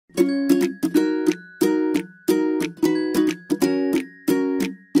There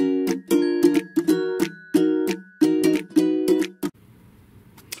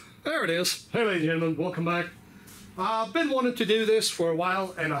it is. Hey ladies and gentlemen, welcome back. I've been wanting to do this for a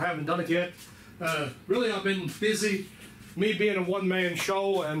while and I haven't done it yet. Really I've been busy, me being a one-man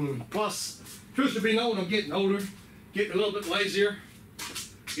show, and plus, truth to be known, I'm getting older, getting a little bit lazier.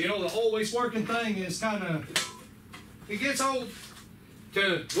 You know, the always working thing is kind of, it gets old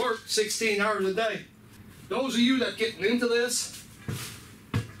to work 16 hours a day. Those of you that getting into this,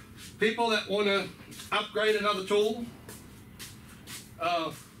 people that want to upgrade another tool,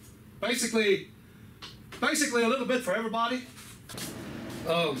 basically a little bit for everybody.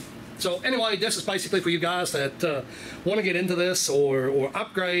 So anyway, this is basically for you guys that want to get into this or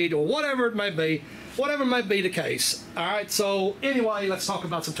upgrade or whatever it may be the case. All right, so anyway, let's talk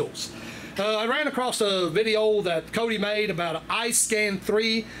about some tools. I ran across a video that Cody made about an iScan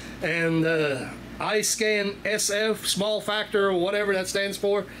 3 and iScan SF, small factor, or whatever that stands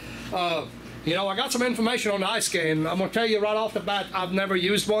for. You know, I got some information on the iScan. I'm going to tell you right off the bat, I've never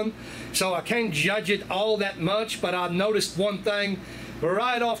used one, so I can't judge it all that much, but I've noticed one thing.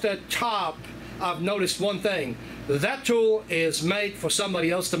 Right off the top, I've noticed one thing. That tool is made for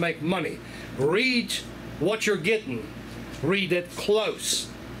somebody else to make money. Read what you're getting. Read it close.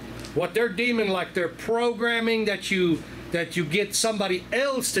 What they're deeming like their programming that you get somebody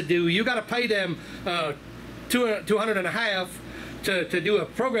else to do, you got to pay them $250 to do a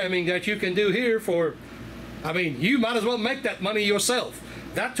programming that you can do here for, I mean, you might as well make that money yourself.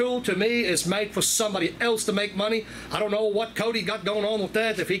 That tool to me is made for somebody else to make money. I don't know what Cody got going on with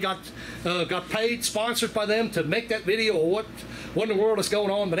that, if he got paid, sponsored by them to make that video, or what in the world is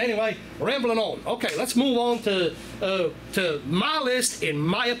going on. But anyway, rambling on. Okay, let's move on to my list, in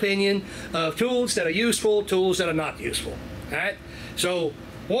my opinion, of tools that are useful, tools that are not useful. All right, so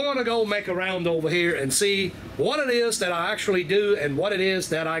we're going to go make a round over here and see what it is that I actually do and what it is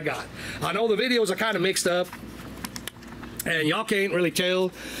that I got. I know the videos are kind of mixed up and y'all can't really tell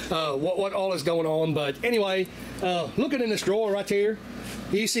what all is going on, but anyway, looking in this drawer right here,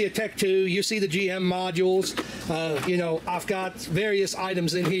 you see a Tech 2, you see the GM modules. You know, I've got various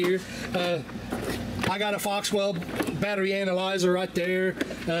items in here. I got a Foxwell battery analyzer right there.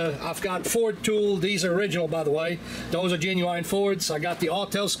 I've got Ford tool. These are original, by the way. Those are genuine Fords. I got the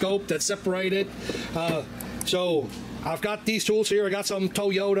Autel scope that's separated. So I've got these tools here. I got some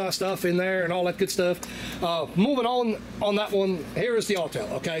Toyota stuff in there and all that good stuff. Moving on that one, here is the Autel.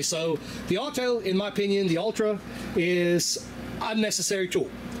 Okay, so the Autel, in my opinion, the Ultra is unnecessary tool.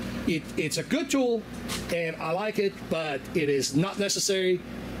 It's a good tool and I like it, but it is not necessary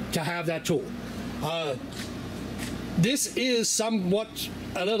to have that tool. This is somewhat,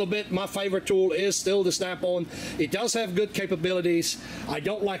 a little bit, my favorite tool is still the Snap-on. It does have good capabilities. I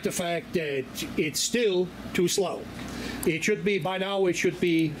don't like the fact that it's still too slow. It should be, by now it should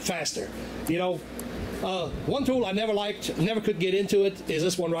be faster. You know, one tool I never liked, never could get into it, is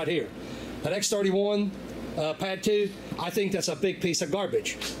this one right here. An X31 Pad 2, I think that's a big piece of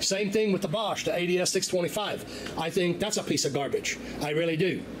garbage. Same thing with the Bosch, the ADS 625. I think that's a piece of garbage. I really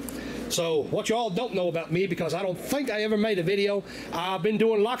do. So what you all don't know about me, because I don't think I ever made a video, I've been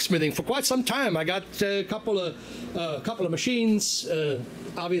doing locksmithing for quite some time. I got a couple of machines,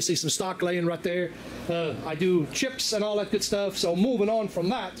 obviously some stock laying right there. I do chips and all that good stuff. So moving on from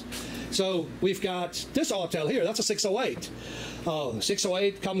that, so we've got this Autel here. That's a 608.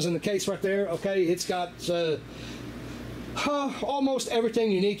 608 comes in the case right there. Okay, it's got almost everything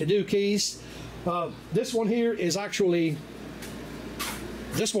you need to do keys. This one here is actually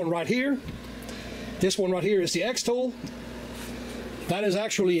this one right here. This one right here is the X tool. That is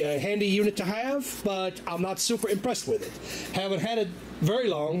actually a handy unit to have, but I'm not super impressed with it. Haven't had it very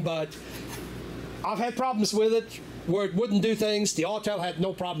long, but I've had problems with it where it wouldn't do things. The Autel had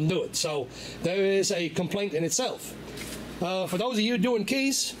no problem doing it, so there is a complaint in itself. For those of you doing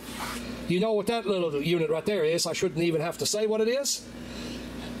keys, you know what that little unit right there is. I shouldn't even have to say what it is.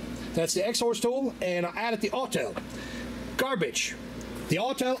 That's the X-Horse tool, and I added the Autel. Garbage. The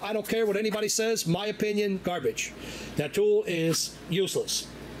Autel, I don't care what anybody says, my opinion, garbage. That tool is useless.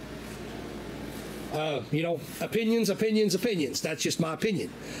 You know, opinions. That's just my opinion.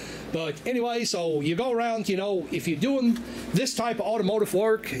 But anyway, so you go around, you know, if you're doing this type of automotive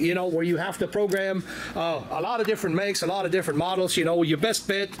work, you know, where you have to program a lot of different makes, a lot of different models, you know, your best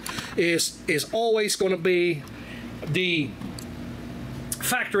bet is always going to be the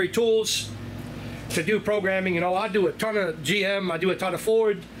factory tools to do programming. You know, I do a ton of GM, I do a ton of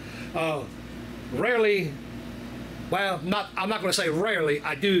Ford. Rarely, well, I'm not going to say rarely,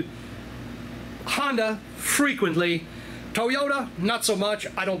 I do Honda frequently, Toyota, not so much.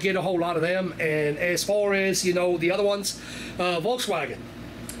 I don't get a whole lot of them. And as far as, you know, the other ones, Volkswagen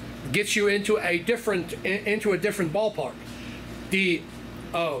gets you into a different ballpark. The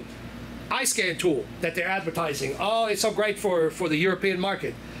iScan tool that they're advertising, oh, it's so great for the European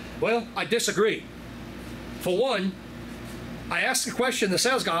market. Well, I disagree. For one, I asked a question, the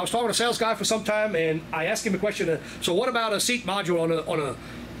sales guy, I was talking to a sales guy for some time, and I asked him a question, so what about a seat module on a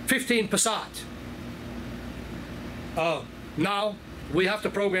 15 Passat? Now, we have to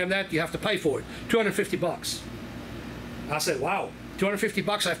program that, you have to pay for it, 250 bucks. I said, wow, 250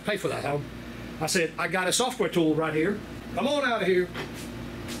 bucks I have to pay for that, huh? I said, I got a software tool right here. Come on out of here.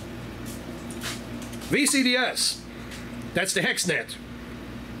 VCDS, that's the HexNet.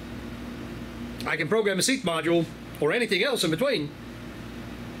 I can program a seat module or anything else in between.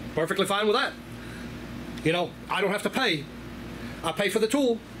 Perfectly fine with that. You know, I don't have to pay. I pay for the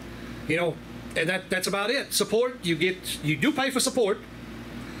tool, you know, and that's about it. Support, you do pay for support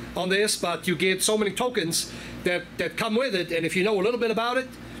on this, but you get so many tokens that come with it, and if you know a little bit about it,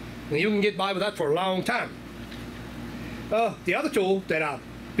 you can get by with that for a long time. The other tool that I've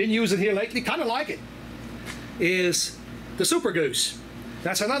been using here lately, kind of like it, is the Super Goose.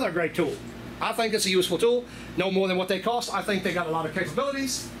 That's another great tool. I think it's a useful tool, no more than what they cost. I think they got a lot of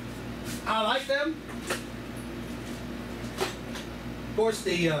capabilities. I like them. Of course,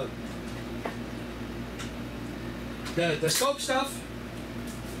 the scope stuff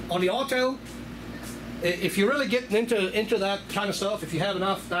on the Auto, if you're really getting into that kind of stuff, if you have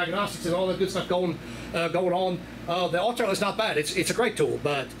enough diagnostics and all that good stuff going on, the Auto is not bad. It's a great tool,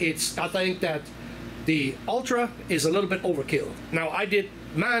 but I think that the Ultra is a little bit overkill. Now,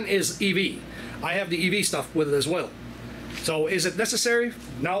 mine is EV. I have the EV stuff with it as well. So is it necessary?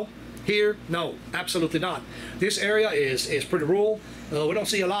 No. Here, no, absolutely not. This area is pretty rural. We don't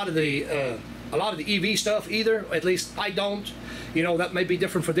see a lot of the EV stuff either. At least I don't. You know, that may be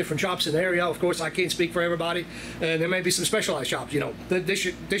different for different shops in the area. Of course, I can't speak for everybody. There may be some specialized shops. You know,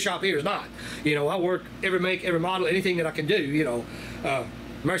 this shop here is not. You know, I work every make, every model, anything that I can do. You know,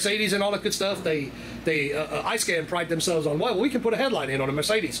 Mercedes and all that good stuff. iScan pride themselves on, well, we can put a headlight in on a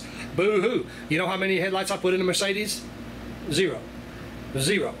Mercedes. Boo-hoo. You know how many headlights I put in a Mercedes? Zero.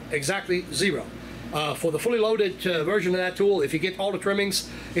 Exactly zero. For the fully loaded version of that tool, if you get all the trimmings,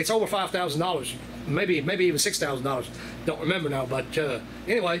 it's over $5,000. Maybe even $6,000. Don't remember now, but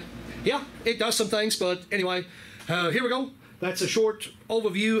anyway, yeah, it does some things, but anyway, here we go. That's a short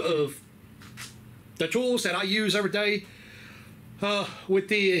overview of the tools that I use every day. With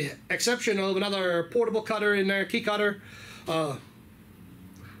the exception of another portable cutter in there, key cutter. Yeah,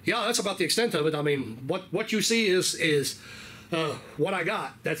 that's about the extent of it. I mean, what you see is what I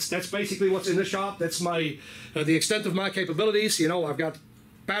got. That's basically what's in the shop. That's my the extent of my capabilities. You know, I've got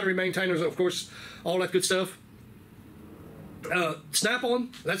battery maintainers, of course, all that good stuff.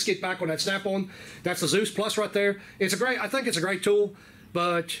 Snap-on. Let's get back on that Snap-on. That's the Zeus Plus right there. I think it's a great tool,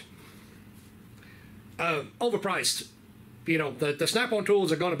 but overpriced. You know, the Snap-on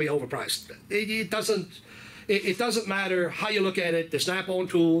tools are going to be overpriced. It doesn't matter how you look at it. The Snap-on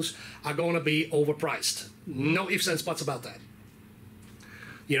tools are going to be overpriced. No ifs, ands, buts about that.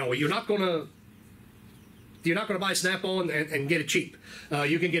 You know, you're not going to buy Snap-on and get it cheap.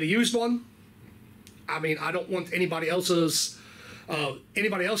 You can get a used one. I mean, I don't want anybody else's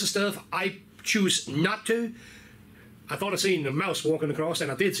stuff. I choose not to. I thought I seen a mouse walking across,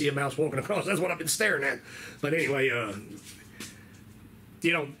 and I did see a mouse walking across. That's what I've been staring at. But anyway,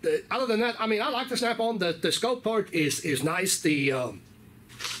 you know, other than that, I mean, I like the Snap-on. The scope part is nice. The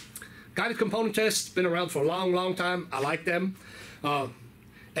guided component test's been around for a long, long time. I like them.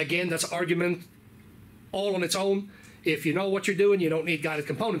 Again, that's an argument all on its own. If you know what you're doing, you don't need guided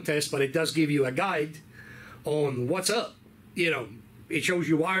component tests, but it does give you a guide on what's up. You know, it shows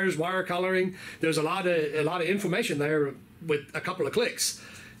you wires, wire coloring. There's a lot of information there with a couple of clicks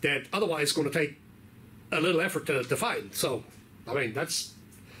that otherwise is going to take a little effort to find. So, I mean, that's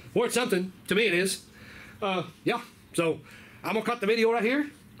worth something. To me, it is. Yeah, so I'm going to cut the video right here.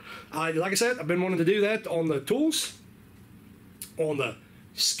 Like I said, I've been wanting to do that on the tools, on the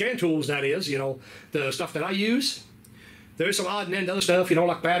scan tools, that is, you know, the stuff that I use. There's some odd and end other stuff, you know,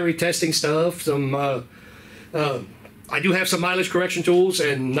 like battery testing stuff, some I do have some mileage correction tools,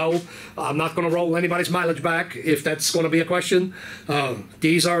 and no, I'm not going to roll anybody's mileage back if that's going to be a question.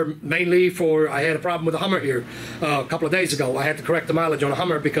 These are mainly for, I had a problem with a Hummer here a couple of days ago. I had to correct the mileage on a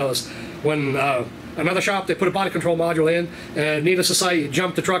Hummer because when another shop, they put a body control module in, and needless to say, it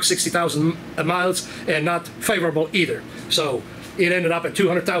jumped the truck 60,000 miles, and not favorable either. So it ended up at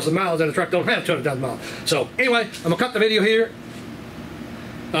 200,000 miles, and the truck don't have 200,000 miles. So anyway, I'm going to cut the video here.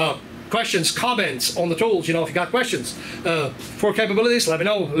 questions, comments on the tools. You know, if you got questions for capabilities, let me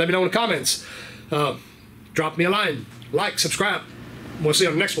know. Let me know in the comments. Drop me a line. Like, subscribe. We'll see you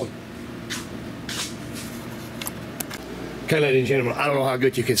on the next one. Okay, ladies and gentlemen, I don't know how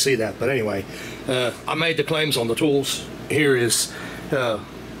good you can see that, but anyway, I made the claims on the tools. Here is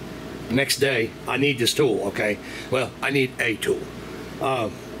next day. I need this tool, okay? Well, I need a tool.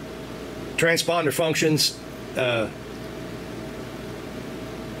 Transponder functions.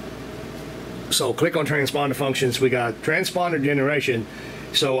 So click on transponder functions. We got transponder generation.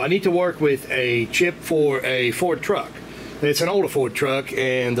 So I need to work with a chip for a Ford truck. It's an older Ford truck,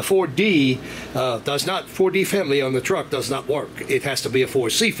 and the 4D does not, 4D family on the truck does not work. It has to be a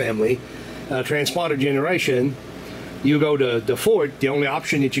 4C family. Transponder generation, you go to the Ford, the only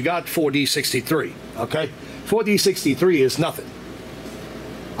option that you got, 4D63, okay? 4D63 is nothing.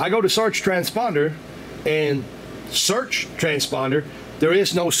 I go to search transponder, and search transponder, there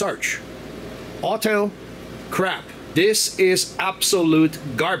is no search. Autel, crap. This is absolute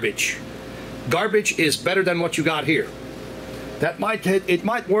garbage. Garbage is better than what you got here. It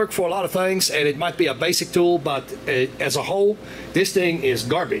might work for a lot of things, and it might be a basic tool, but as a whole, this thing is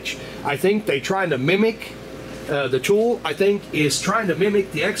garbage. I think they're trying to mimic the tool. I think is trying to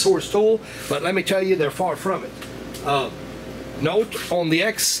mimic the X-Horse tool, but let me tell you, they're far from it. Note on the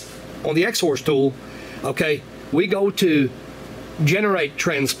X-Horse tool, okay, we go to generate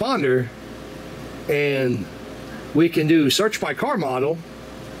transponder, and we can do search by car model.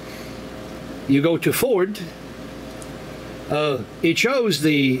 You go to Ford. It shows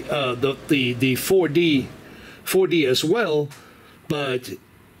the 4D as well, but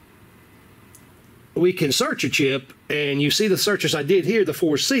we can search a chip, and you see the searches I did here, the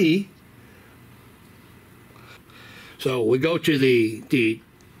 4C. So we go to the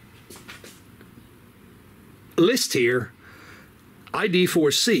list here,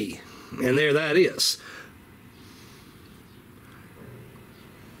 ID4C, and there that is.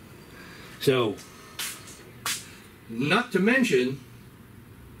 So, not to mention,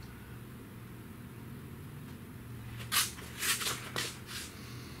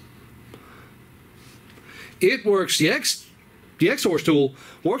 it works, the X-Horse tool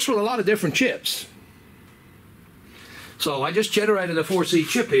works with a lot of different chips. So I just generated a 4C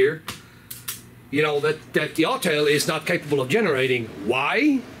chip here, you know, that the Autel is not capable of generating.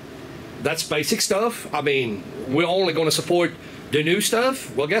 Why? That's basic stuff. I mean, we're only going to support the new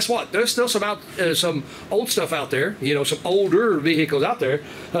stuff. Well, guess what? There's still some old stuff out there. You know, some older vehicles out there.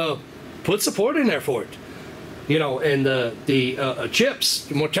 Put support in there for it. You know, and the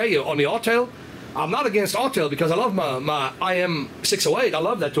chips. I'm gonna tell you on the Autel. I'm not against Autel because I love my IM608. I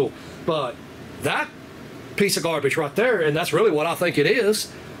love that tool. But that piece of garbage right there, and that's really what I think it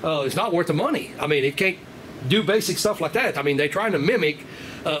is. It's not worth the money. I mean, it can't do basic stuff like that. I mean, they're trying to mimic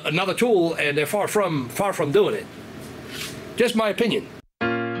another tool, and they're far from doing it. Just my opinion.